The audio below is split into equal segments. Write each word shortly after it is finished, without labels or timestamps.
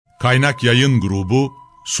Kaynak Yayın Grubu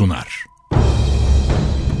sunar.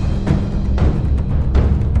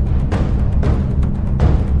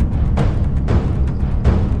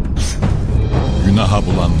 Günaha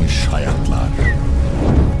bulanmış hayatlar,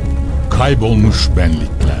 kaybolmuş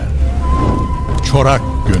benlikler, çorak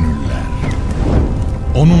gönüller,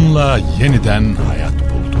 onunla yeniden hayat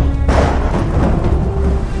buldu.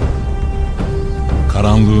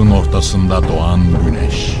 Karanlığın ortasında doğan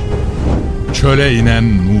güneş, çöle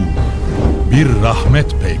inen nur, bir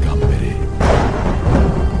rahmet peygamberi.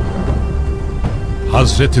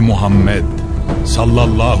 Hazreti Muhammed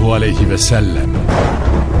sallallahu aleyhi ve sellem,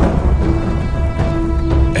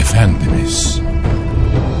 Efendimiz.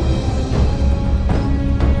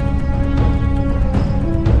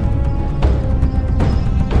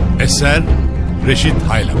 Eser Reşit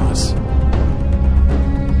Haylamaz.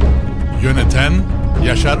 Yöneten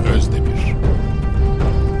Yaşar Özdemir.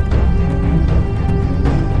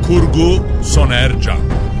 Kurgu Soner Can.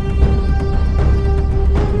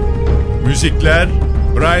 Müzikler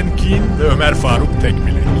Brian Keane ve Ömer Faruk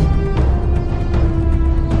Tekbilek.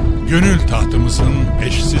 Gönül tahtımızın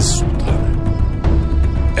eşsiz sultanı,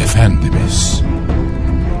 Efendimiz.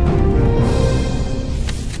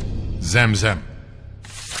 Zemzem.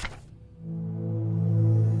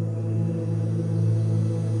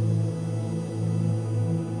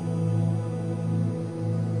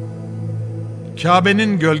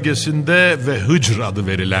 Kabe'nin gölgesinde ve Hıcr adı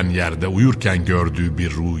verilen yerde uyurken gördüğü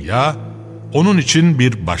bir rüya, onun için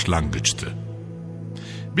bir başlangıçtı.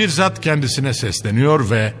 Bir zat kendisine sesleniyor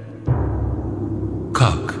ve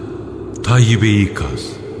 "Kalk, Tayyibe'yi kaz,"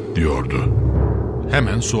 diyordu.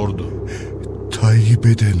 Hemen sordu.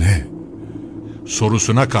 "Tayyibe'de ne?"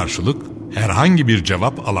 Sorusuna karşılık herhangi bir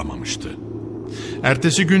cevap alamamıştı.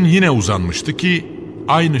 Ertesi gün yine uzanmıştı ki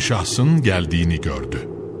aynı şahsın geldiğini gördü.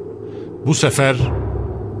 Bu sefer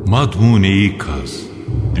 "Madmune'yi kaz,"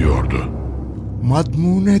 diyordu.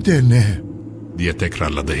 "Madmune de ne?" diye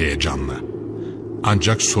tekrarladı heyecanla.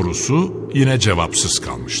 Ancak sorusu yine cevapsız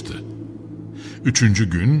kalmıştı. Üçüncü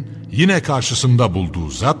gün yine karşısında bulduğu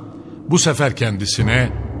zat bu sefer kendisine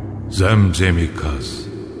 "Zemzem'i kaz,"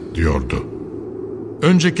 diyordu.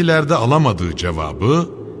 Öncekilerde alamadığı cevabı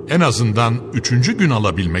en azından üçüncü gün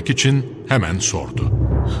alabilmek için hemen sordu.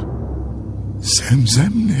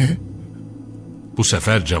 "Zemzem ne?" Bu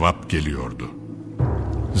sefer cevap geliyordu.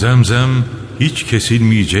 "Zemzem hiç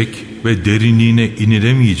kesilmeyecek ve derinliğine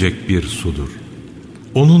inilemeyecek bir sudur.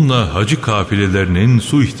 Onunla hacı kafilelerinin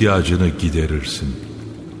su ihtiyacını giderirsin.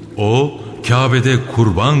 O, Kabe'de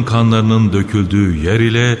kurban kanlarının döküldüğü yer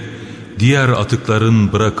ile diğer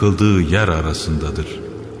atıkların bırakıldığı yer arasındadır.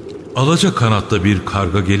 Alaca kanatlı bir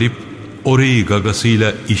karga gelip orayı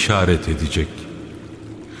gagasıyla işaret edecek.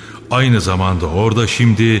 Aynı zamanda orada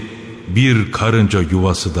şimdi bir karınca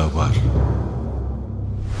yuvası da var."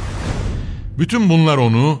 Bütün bunlar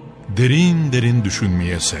onu derin derin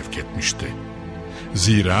düşünmeye sevk etmişti.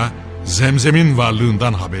 Zira Zemzem'in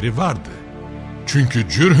varlığından haberi vardı. Çünkü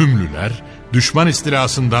Cürhümlüler düşman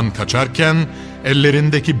istilasından kaçarken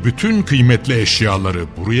ellerindeki bütün kıymetli eşyaları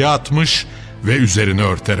buraya atmış ve üzerine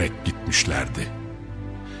örterek gitmişlerdi.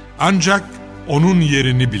 Ancak onun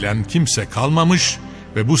yerini bilen kimse kalmamış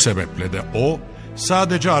ve bu sebeple de o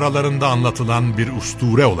sadece aralarında anlatılan bir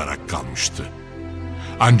usture olarak kalmıştı.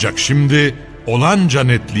 Ancak şimdi olanca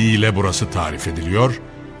netliğiyle burası tarif ediliyor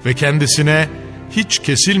ve kendisine hiç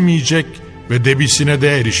kesilmeyecek ve debisine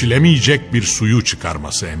de erişilemeyecek bir suyu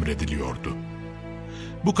çıkarması emrediliyordu.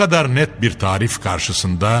 Bu kadar net bir tarif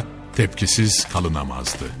karşısında tepkisiz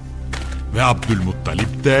kalınamazdı. Ve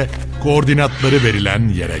Abdülmuttalip de koordinatları verilen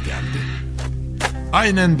yere geldi.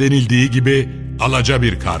 Aynen denildiği gibi alaca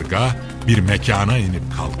bir karga bir mekana inip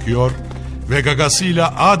kalkıyor ve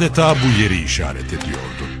gagasıyla adeta bu yeri işaret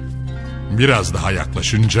ediyordu. Biraz daha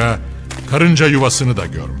yaklaşınca karınca yuvasını da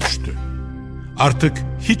görmüştü. Artık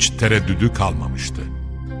hiç tereddüdü kalmamıştı.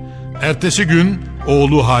 Ertesi gün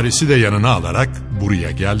oğlu Haris'i de yanına alarak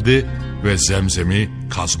buraya geldi ve Zemzem'i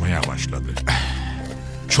kazmaya başladı.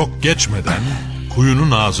 Çok geçmeden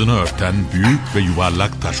kuyunun ağzını örten büyük ve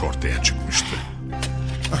yuvarlak taş ortaya çıkmıştı.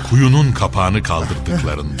 Kuyunun kapağını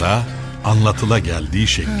kaldırdıklarında anlatıla geldiği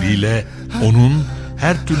şekliyle onun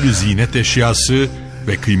her türlü ziynet eşyası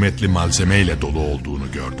ve kıymetli malzemeyle dolu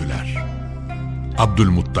olduğunu gördüler.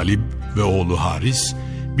 Abdülmuttalib ve oğlu Haris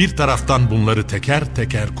bir taraftan bunları teker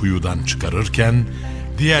teker kuyudan çıkarırken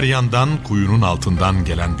diğer yandan kuyunun altından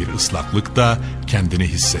gelen bir ıslaklık da kendini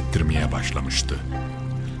hissettirmeye başlamıştı.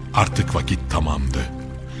 Artık vakit tamamdı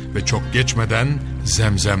ve çok geçmeden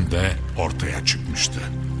Zemzem de ortaya çıkmıştı.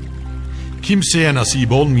 Kimseye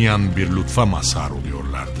nasip olmayan bir lütfa mazhar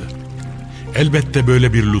oluyorlardı. Elbette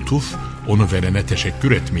böyle bir lütuf onu verene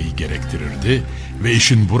teşekkür etmeyi gerektirirdi ve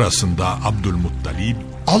işin burasında Abdülmuttalib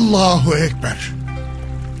Allahu Ekber!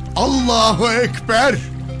 Allahu Ekber!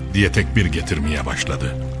 diye tekbir getirmeye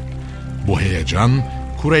başladı. Bu heyecan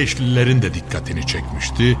Kureyşlilerin de dikkatini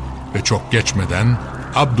çekmişti ve çok geçmeden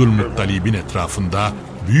Abdülmuttalib'in etrafında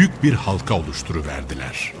büyük bir halka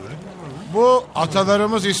oluşturuverdiler. Bu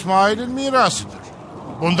atalarımız İsmail'in mirasıdır.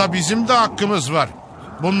 Bunda bizim de hakkımız var.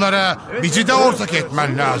 Bunlara bizi de ortak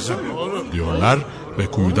etmen lazım diyorlar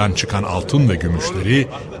ve kuyudan çıkan altın ve gümüşleri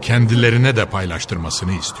kendilerine de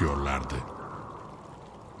paylaştırmasını istiyorlardı.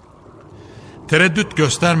 Tereddüt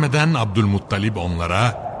göstermeden Abdülmuttalib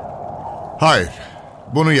onlara Hayır,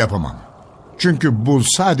 bunu yapamam. Çünkü bu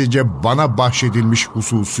sadece bana bahşedilmiş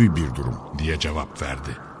hususi bir durum diye cevap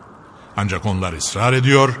verdi. Ancak onlar ısrar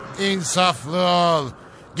ediyor. İnsaflı ol.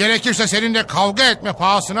 Gerekirse seninle kavga etme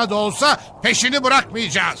pahasına da olsa peşini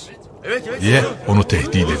bırakmayacağız diye onu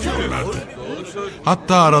tehdit ediyorlardı.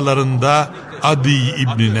 Hatta aralarında Adi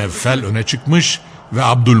İbni Nevfel öne çıkmış ve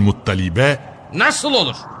Abdülmuttalib'e nasıl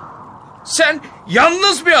olur? Sen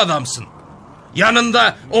yalnız bir adamsın.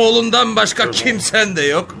 Yanında oğlundan başka kimsen de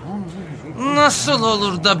yok. Nasıl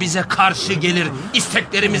olur da bize karşı gelir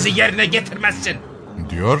isteklerimizi yerine getirmezsin?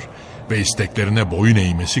 diyor ve isteklerine boyun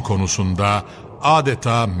eğmesi konusunda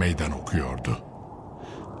adeta meydan okuyordu.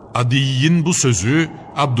 Adi'nin bu sözü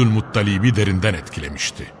Abdülmuttalib'i derinden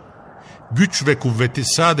etkilemişti. Güç ve kuvveti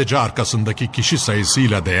sadece arkasındaki kişi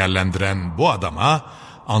sayısıyla değerlendiren bu adama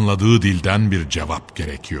anladığı dilden bir cevap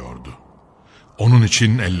gerekiyordu. Onun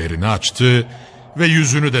için ellerini açtı ve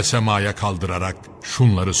yüzünü de semaya kaldırarak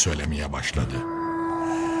şunları söylemeye başladı.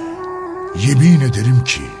 Yemin ederim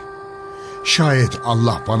ki şayet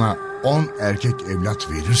Allah bana 10 erkek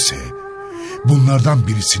evlat verirse bunlardan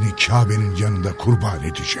birisini Kabe'nin yanında kurban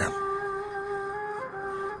edeceğim.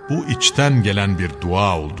 Bu içten gelen bir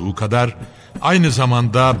dua olduğu kadar aynı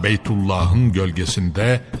zamanda Beytullah'ın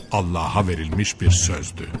gölgesinde Allah'a verilmiş bir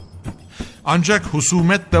sözdü. Ancak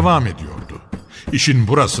husumet devam ediyordu. İşin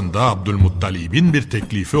burasında Abdülmuttalib'in bir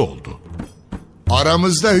teklifi oldu.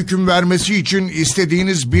 Aramızda hüküm vermesi için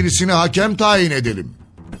istediğiniz birisini hakem tayin edelim.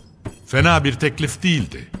 Fena bir teklif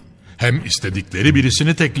değildi. Hem istedikleri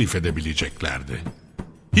birisini teklif edebileceklerdi.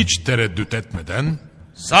 Hiç tereddüt etmeden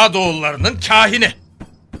Sadoğullarının kahini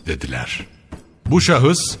dediler. Bu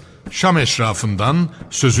şahıs Şam eşrafından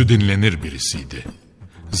sözü dinlenir birisiydi.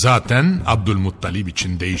 Zaten Abdülmuttalib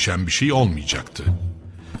için değişen bir şey olmayacaktı.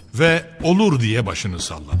 Ve olur diye başını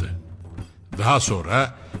salladı. Daha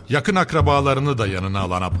sonra yakın akrabalarını da yanına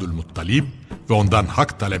alan Abdülmuttalib ve ondan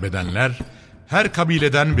hak talep edenler her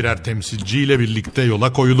kabileden birer temsilciyle birlikte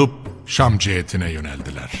yola koyulup Şam cihetine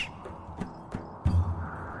yöneldiler.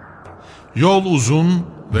 Yol uzun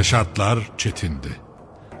ve şartlar çetindi.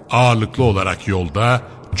 Ağırlıklı olarak yolda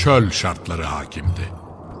çöl şartları hakimdi.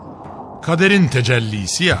 Kaderin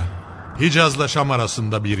tecellisi ya, Hicaz'la Şam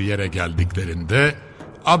arasında bir yere geldiklerinde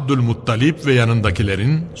Abdülmuttalib ve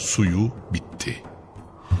yanındakilerin suyu bitti.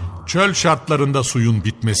 Çöl şartlarında suyun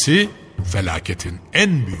bitmesi felaketin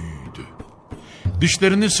en büyüğüydü.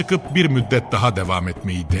 Dişlerini sıkıp bir müddet daha devam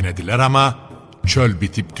etmeyi denediler ama çöl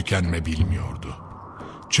bitip tükenme bilmiyordu.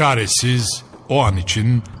 Çaresiz o an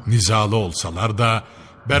için nizalı olsalar da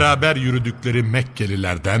beraber yürüdükleri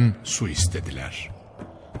Mekkelilerden su istediler.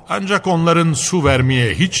 Ancak onların su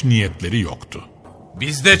vermeye hiç niyetleri yoktu.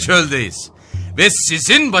 Biz de çöldeyiz ve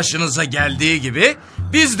sizin başınıza geldiği gibi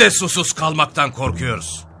biz de susuz kalmaktan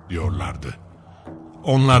korkuyoruz diyorlardı.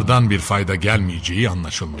 Onlardan bir fayda gelmeyeceği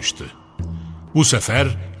anlaşılmıştı. Bu sefer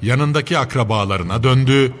yanındaki akrabalarına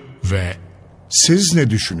döndü ve siz ne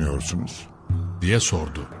düşünüyorsunuz diye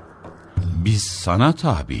sordu. Biz sana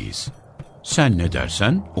tabiiz. Sen ne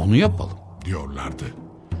dersen onu yapalım diyorlardı.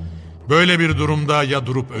 Böyle bir durumda ya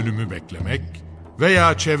durup ölümü beklemek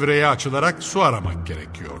veya çevreye açılarak su aramak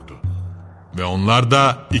gerekiyordu. Ve onlar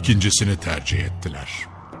da ikincisini tercih ettiler.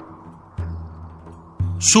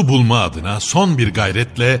 Su bulma adına son bir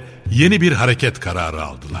gayretle yeni bir hareket kararı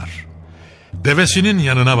aldılar. Devesinin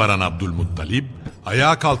yanına varan Abdülmuttalib,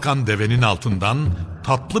 ayağa kalkan devenin altından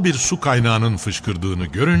tatlı bir su kaynağının fışkırdığını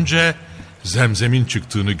görünce, zemzemin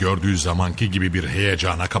çıktığını gördüğü zamanki gibi bir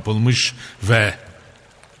heyecana kapılmış ve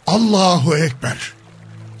Allahu Ekber!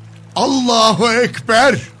 Allahu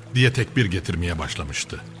Ekber! diye tekbir getirmeye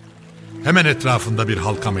başlamıştı. Hemen etrafında bir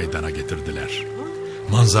halka meydana getirdiler.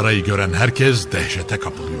 Manzarayı gören herkes dehşete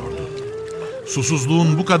kapılıyordu.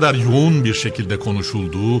 Susuzluğun bu kadar yoğun bir şekilde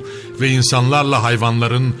konuşulduğu ve insanlarla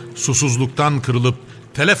hayvanların susuzluktan kırılıp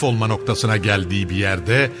telef olma noktasına geldiği bir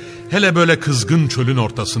yerde, hele böyle kızgın çölün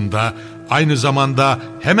ortasında, aynı zamanda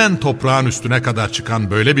hemen toprağın üstüne kadar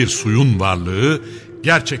çıkan böyle bir suyun varlığı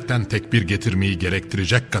gerçekten tekbir getirmeyi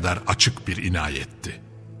gerektirecek kadar açık bir inayetti.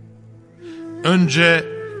 Önce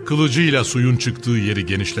kılıcıyla suyun çıktığı yeri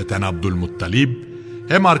genişleten Abdülmuttalib,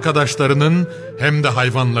 hem arkadaşlarının hem de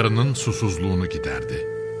hayvanlarının susuzluğunu giderdi.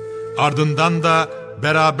 Ardından da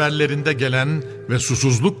beraberlerinde gelen ve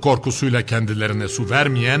susuzluk korkusuyla kendilerine su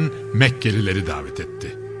vermeyen Mekkelileri davet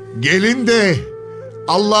etti. Gelin de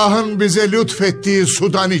Allah'ın bize lütfettiği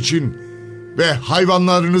sudan için ve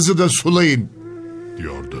hayvanlarınızı da sulayın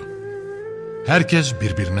diyordu. Herkes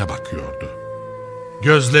birbirine bakıyordu.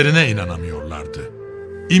 Gözlerine inanamıyorlardı.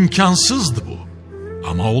 İmkansızdı bu.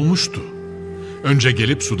 Ama olmuştu. Önce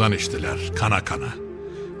gelip sudan içtiler kana kana.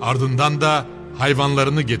 Ardından da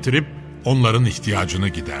hayvanlarını getirip onların ihtiyacını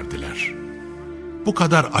giderdiler. Bu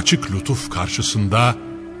kadar açık lütuf karşısında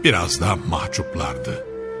biraz da mahcuplardı.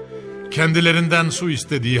 Kendilerinden su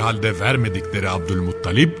istediği halde vermedikleri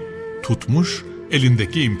Abdülmuttalib tutmuş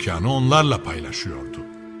elindeki imkanı onlarla paylaşıyordu.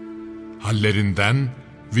 Hallerinden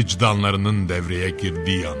vicdanlarının devreye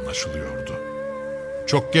girdiği anlaşılıyordu.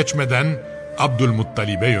 Çok geçmeden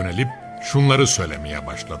Abdülmuttalib'e yönelip şunları söylemeye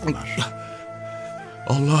başladılar.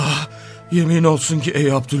 Allah'a yemin olsun ki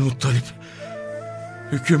ey Abdülmuttalib,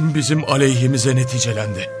 hüküm bizim aleyhimize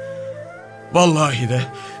neticelendi. Vallahi de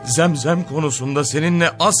Zemzem konusunda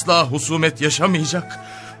seninle asla husumet yaşamayacak,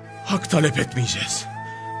 hak talep etmeyeceğiz.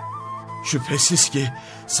 Şüphesiz ki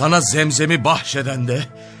sana Zemzem'i bahşeden de,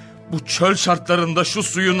 bu çöl şartlarında şu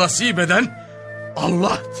suyu nasip eden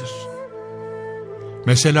Allah'tır.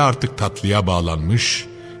 Mesele artık tatlıya bağlanmış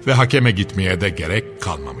ve hakeme gitmeye de gerek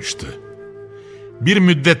kalmamıştı. Bir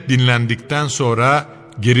müddet dinlendikten sonra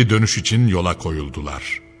geri dönüş için yola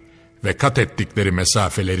koyuldular. Ve kat ettikleri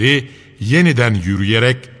mesafeleri yeniden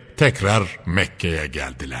yürüyerek tekrar Mekke'ye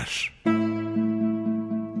geldiler.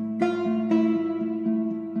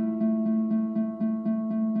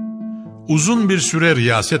 Uzun bir süre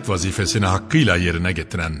riyaset vazifesini hakkıyla yerine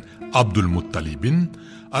getiren Abdülmuttalib'in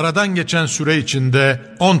aradan geçen süre içinde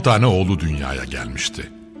 10 tane oğlu dünyaya gelmişti.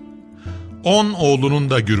 10 oğlunun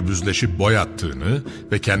da gürbüzleşip boy attığını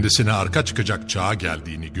ve kendisine arka çıkacak çağa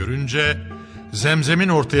geldiğini görünce Zemzem'in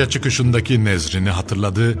ortaya çıkışındaki nezrini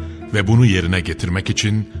hatırladı ve bunu yerine getirmek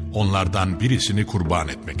için onlardan birisini kurban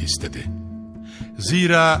etmek istedi.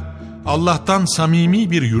 Zira Allah'tan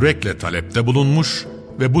samimi bir yürekle talepte bulunmuş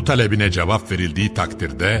ve bu talebine cevap verildiği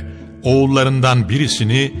takdirde oğullarından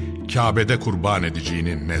birisini Kabe'de kurban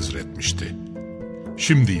edeceğini nezretmişti.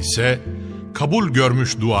 Şimdi ise kabul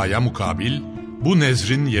görmüş duaya mukabil bu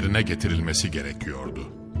nezrin yerine getirilmesi gerekiyordu.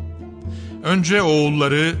 Önce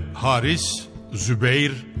oğulları Haris,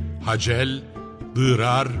 Zübeyr, Hacel,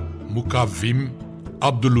 Dırar, Mukavvim,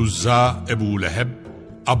 Abdüluzza, Ebu Leheb,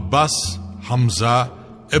 Abbas, Hamza,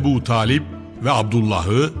 Ebu Talib ve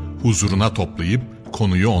Abdullah'ı huzuruna toplayıp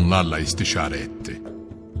konuyu onlarla istişare etti.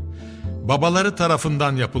 Babaları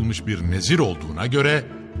tarafından yapılmış bir nezir olduğuna göre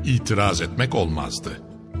itiraz etmek olmazdı.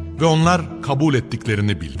 Ve onlar kabul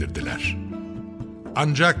ettiklerini bildirdiler.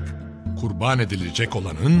 Ancak kurban edilecek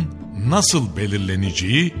olanın nasıl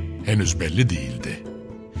belirleneceği henüz belli değildi.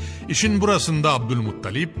 İşin burasında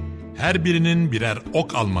Abdülmuttalib her birinin birer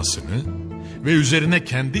ok almasını ve üzerine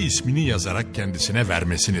kendi ismini yazarak kendisine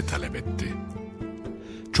vermesini talep etti.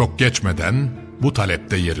 Çok geçmeden bu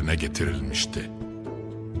talep de yerine getirilmişti.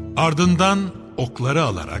 Ardından okları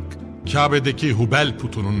alarak Kabe'deki Hubel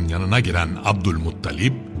putunun yanına giren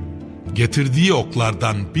Abdülmuttalib getirdiği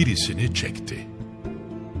oklardan birisini çekti.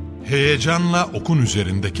 Heyecanla okun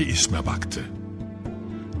üzerindeki isme baktı.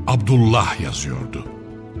 Abdullah yazıyordu.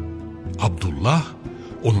 Abdullah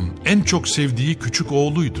onun en çok sevdiği küçük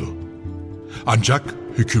oğluydu. Ancak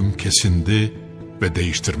hüküm kesindi ve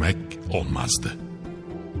değiştirmek olmazdı.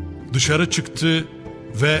 Dışarı çıktı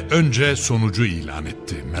ve önce sonucu ilan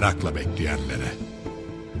etti merakla bekleyenlere.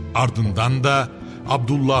 Ardından da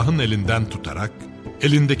Abdullah'ın elinden tutarak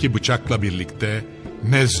elindeki bıçakla birlikte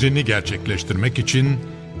nezrini gerçekleştirmek için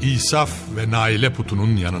İsaf ve Naile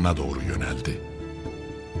putunun yanına doğru yöneldi.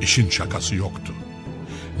 İşin şakası yoktu.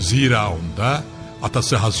 Zira onda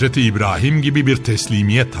atası Hazreti İbrahim gibi bir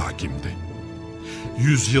teslimiyet hakimdi.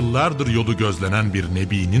 Yüzyıllardır yolu gözlenen bir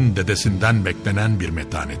nebinin dedesinden beklenen bir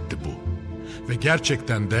metanetti bu. Ve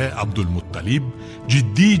gerçekten de Abdülmuttalib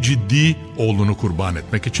ciddi oğlunu kurban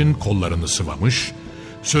etmek için kollarını sıvamış,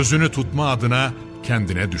 sözünü tutma adına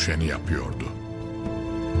kendine düşeni yapıyordu.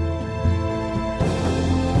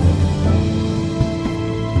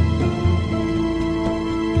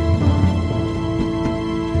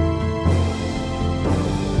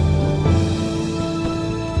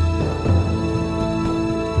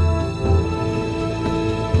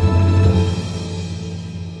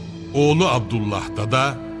 Oğlu Abdullah'da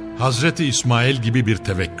da Hazreti İsmail gibi bir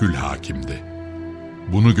tevekkül hakimdi.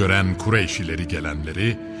 Bunu gören Kureyşileri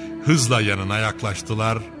gelenleri hızla yanına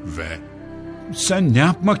yaklaştılar ve "Sen ne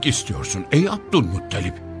yapmak istiyorsun ey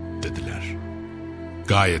Abdülmuttalip?" dediler.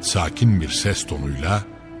 Gayet sakin bir ses tonuyla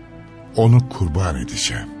 "Onu kurban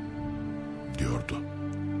edeceğim," diyordu.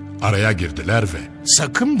 Araya girdiler ve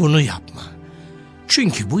Sakın bunu yapma.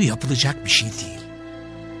 Çünkü bu yapılacak bir şey değil.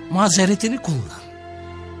 Mazeretini kullan.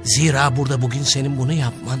 Zira burada bugün senin bunu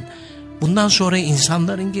yapman, bundan sonra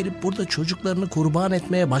insanların gelip burada çocuklarını kurban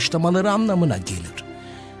etmeye başlamaları anlamına gelir.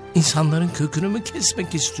 İnsanların kökünü mü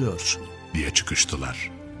kesmek istiyorsun? diye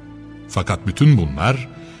çıkıştılar. Fakat bütün bunlar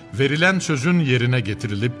verilen sözün yerine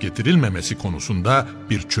getirilip getirilmemesi konusunda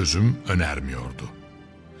bir çözüm önermiyordu.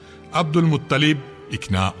 Abdülmuttalib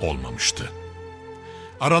ikna olmamıştı.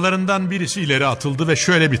 Aralarından birisi ileri atıldı ve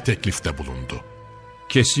şöyle bir teklifte bulundu.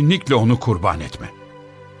 "Kesinlikle onu kurban etme.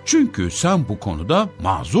 Çünkü sen bu konuda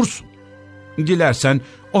mazursun. Dilersen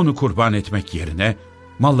onu kurban etmek yerine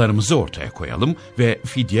mallarımızı ortaya koyalım ve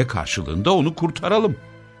fidye karşılığında onu kurtaralım."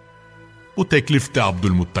 Bu teklif de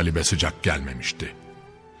Abdülmuttalib'e sıcak gelmemişti.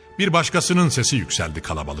 Bir başkasının sesi yükseldi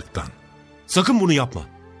kalabalıktan. "Sakın bunu yapma.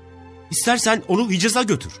 İstersen onu Hicaz'a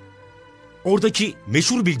götür. Oradaki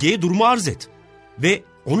meşhur bilgeye durumu arz et ve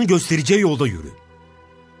onun göstereceği yolda yürü.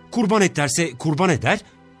 Kurban et derse kurban eder,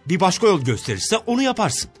 bir başka yol gösterirse onu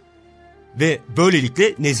yaparsın. Ve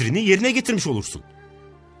böylelikle nezrini yerine getirmiş olursun."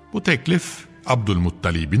 Bu teklif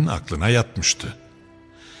Abdülmuttalib'in aklına yatmıştı.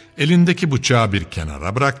 Elindeki bıçağı bir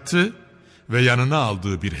kenara bıraktı ve yanına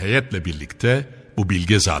aldığı bir heyetle birlikte bu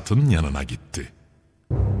bilge zatın yanına gitti.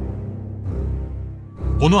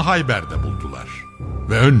 Onu Hayber'de buldular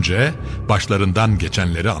ve önce başlarından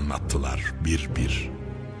geçenleri anlattılar bir bir.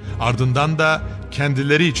 Ardından da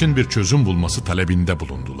kendileri için bir çözüm bulması talebinde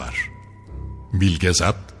bulundular. Bilge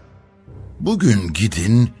zat, "Bugün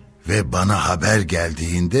gidin ve bana haber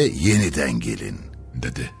geldiğinde yeniden gelin,"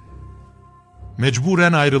 dedi.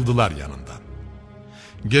 Mecburen ayrıldılar yanından.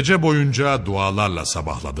 Gece boyunca dualarla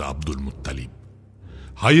sabahladı Abdülmuttalib.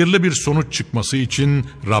 Hayırlı bir sonuç çıkması için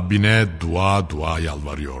Rabbine dua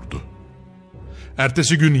yalvarıyordu.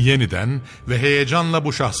 Ertesi gün yeniden ve heyecanla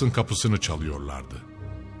bu şahsın kapısını çalıyorlardı.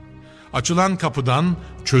 Açılan kapıdan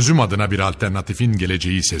çözüm adına bir alternatifin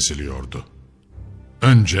geleceği seziliyordu.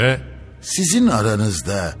 Önce "Sizin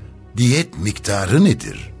aranızda diyet miktarı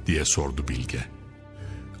nedir?" diye sordu bilge.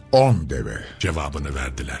 10 deve. Cevabını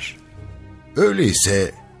verdiler.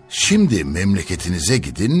 "Öyleyse şimdi memleketinize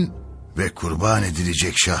gidin ve kurban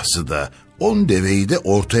edilecek şahsı da 10 deveyi de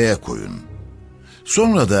ortaya koyun.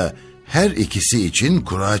 Sonra da her ikisi için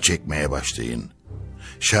kura çekmeye başlayın.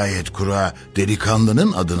 Şayet kura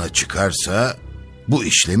delikanlının adına çıkarsa bu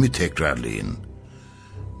işlemi tekrarlayın.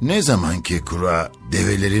 Ne zaman ki kura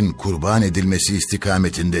develerin kurban edilmesi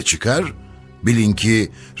istikametinde çıkar, bilin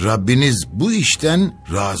ki Rabbiniz bu işten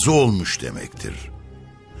razı olmuş demektir.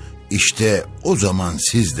 İşte o zaman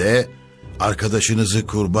siz de arkadaşınızı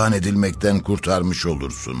kurban edilmekten kurtarmış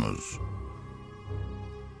olursunuz."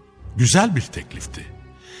 Güzel bir teklifti.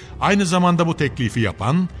 Aynı zamanda bu teklifi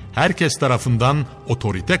yapan herkes tarafından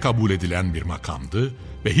otorite kabul edilen bir makamdı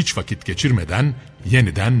ve hiç vakit geçirmeden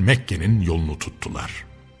yeniden Mekke'nin yolunu tuttular.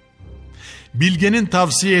 Bilge'nin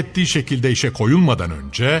tavsiye ettiği şekilde işe koyulmadan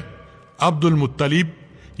önce Abdülmuttalib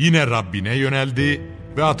yine Rabbine yöneldi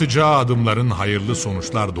ve atacağı adımların hayırlı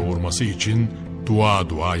sonuçlar doğurması için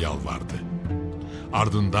dua yalvardı.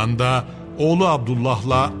 Ardından da oğlu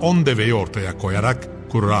Abdullah'la 10 deveyi ortaya koyarak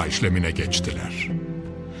kurra işlemine geçtiler.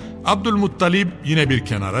 Abdülmuttalib yine bir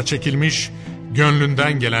kenara çekilmiş,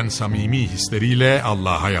 gönlünden gelen samimi hisleriyle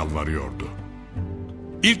Allah'a yalvarıyordu.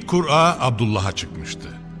 İlk kur'a Abdullah'a çıkmıştı.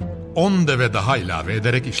 10 deve daha ilave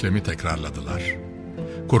ederek işlemi tekrarladılar.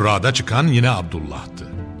 Kurra'da çıkan yine Abdullah'tı.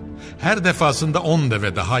 Her defasında 10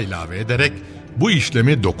 deve daha ilave ederek bu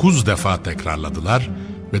işlemi 9 defa tekrarladılar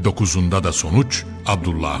ve 9'unda da sonuç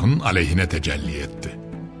Abdullah'ın aleyhine tecelli etti.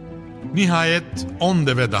 Nihayet 10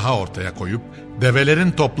 deve daha ortaya koyup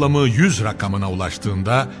develerin toplamı 100 rakamına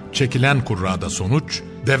ulaştığında çekilen kurrada sonuç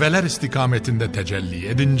develer istikametinde tecelli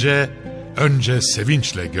edince önce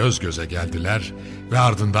sevinçle göz göze geldiler ve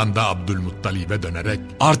ardından da Abdülmuttalib'e dönerek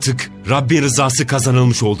 "Artık Rabbin rızası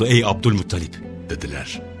kazanılmış oldu ey Abdülmuttalib,"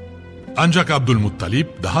 dediler. Ancak Abdülmuttalib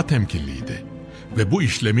daha temkinliydi ve bu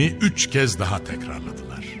işlemi 3 kez daha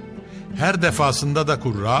tekrarladılar. Her defasında da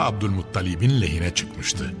kurra Abdülmuttalib'in lehine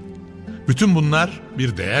çıkmıştı. Bütün bunlar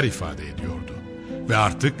bir değer ifade ediyordu ve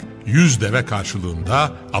artık 100 deve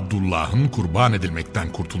karşılığında Abdullah'ın kurban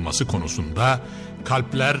edilmekten kurtulması konusunda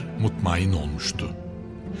kalpler mutmain olmuştu.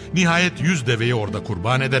 Nihayet 100 deveyi orada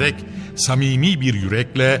kurban ederek samimi bir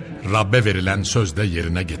yürekle Rabbe verilen söz de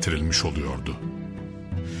yerine getirilmiş oluyordu.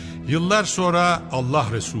 Yıllar sonra Allah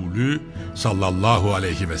Resulü sallallahu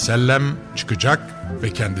aleyhi ve sellem çıkacak ve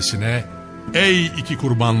kendisine "Ey iki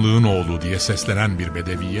kurbanlığın oğlu" diye seslenen bir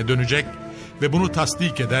bedeviye dönecek ve bunu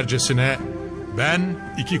tasdik edercesine "Ben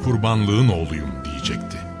iki kurbanlığın oğluyum"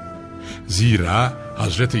 diyecekti. Zira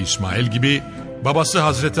Hazreti İsmail gibi babası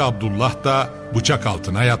Hazreti Abdullah da bıçak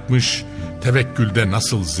altına yatmış, tevekkülde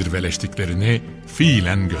nasıl zirveleştiklerini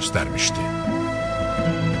fiilen göstermişti.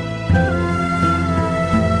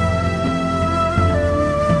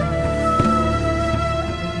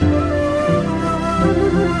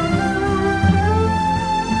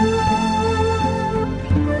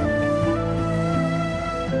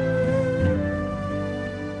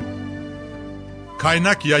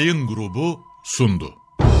 Kaynak Yayın Grubu sundu.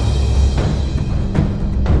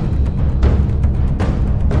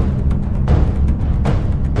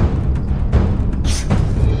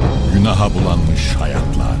 Günaha bulanmış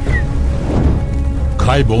hayatlar,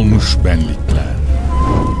 kaybolmuş benlikler,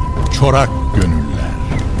 çorak gönüller,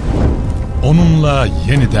 onunla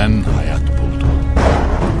yeniden hayat buldu.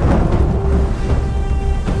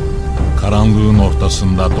 Karanlığın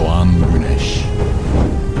ortasında doğan güneş,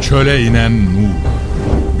 çöle inen nur,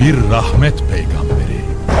 bir rahmet peygamberi.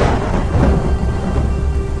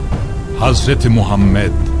 Hazreti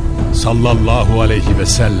Muhammed sallallahu aleyhi ve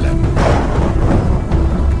sellem